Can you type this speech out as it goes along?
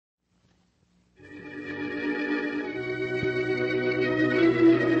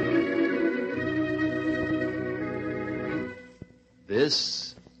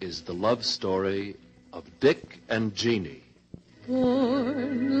This is the love story of Dick and Jeanie.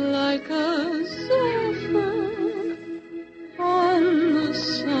 Born like a zephyr on the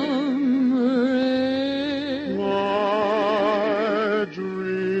summer air. I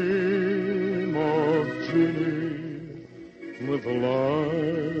dream of Jeanie with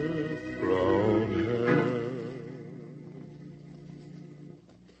light brown hair.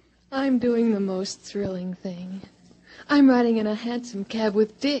 I'm doing the most thrilling thing. I'm riding in a hansom cab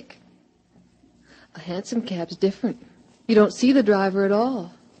with Dick. A hansom cab's different. You don't see the driver at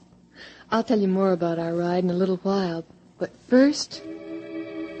all. I'll tell you more about our ride in a little while, but first...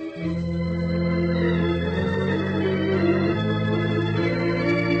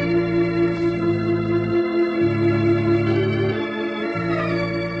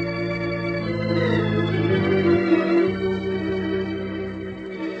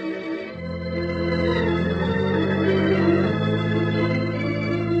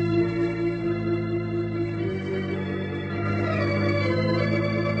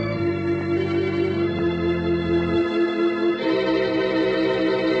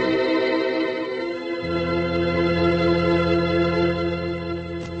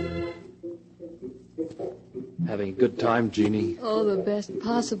 Having a good time, Jeanie? Oh, the best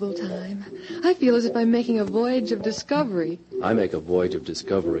possible time. I feel as if I'm making a voyage of discovery. I make a voyage of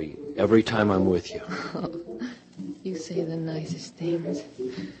discovery every time I'm with you. Oh, you say the nicest things.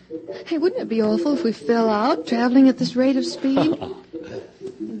 Hey, wouldn't it be awful if we fell out traveling at this rate of speed?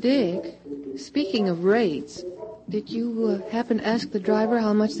 Dick, speaking of rates, did you happen to ask the driver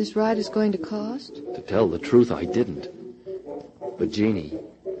how much this ride is going to cost? To tell the truth, I didn't. But, Jeanie,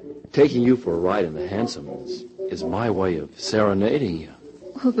 taking you for a ride in the hansom is my way of serenading you.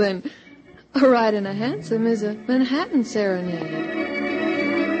 Well, then, a ride in a hansom is a Manhattan serenade.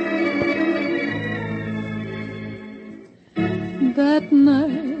 That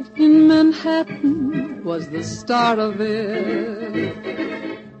night in Manhattan was the start of it.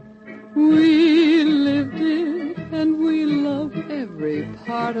 We lived it and we loved every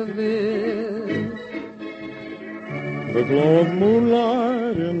part of it. The glow of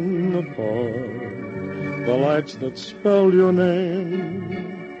moonlight in the park, the lights that spelled your name,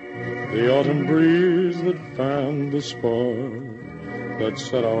 the autumn breeze that fanned the spark that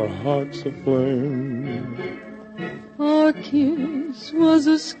set our hearts aflame. Our kiss was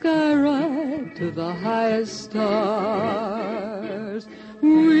a sky ride to the highest stars.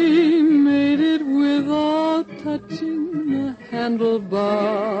 We made it without touching the handlebars.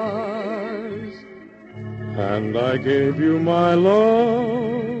 And I gave you my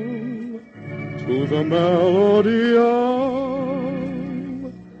love to the melody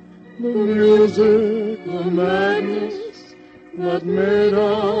of the music, the madness that made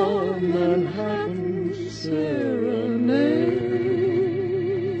our Manhattan serenade.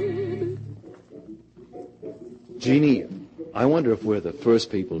 Jeanie, I wonder if we're the first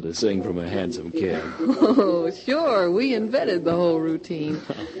people to sing from a hansom cab. Oh, sure. We invented the whole routine.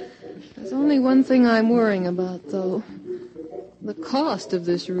 There's only one thing I'm worrying about, though. The cost of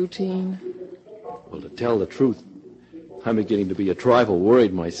this routine. Well, to tell the truth, I'm beginning to be a trifle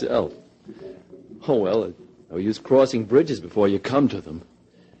worried myself. Oh, well, no use crossing bridges before you come to them.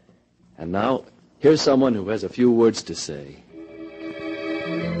 And now, here's someone who has a few words to say.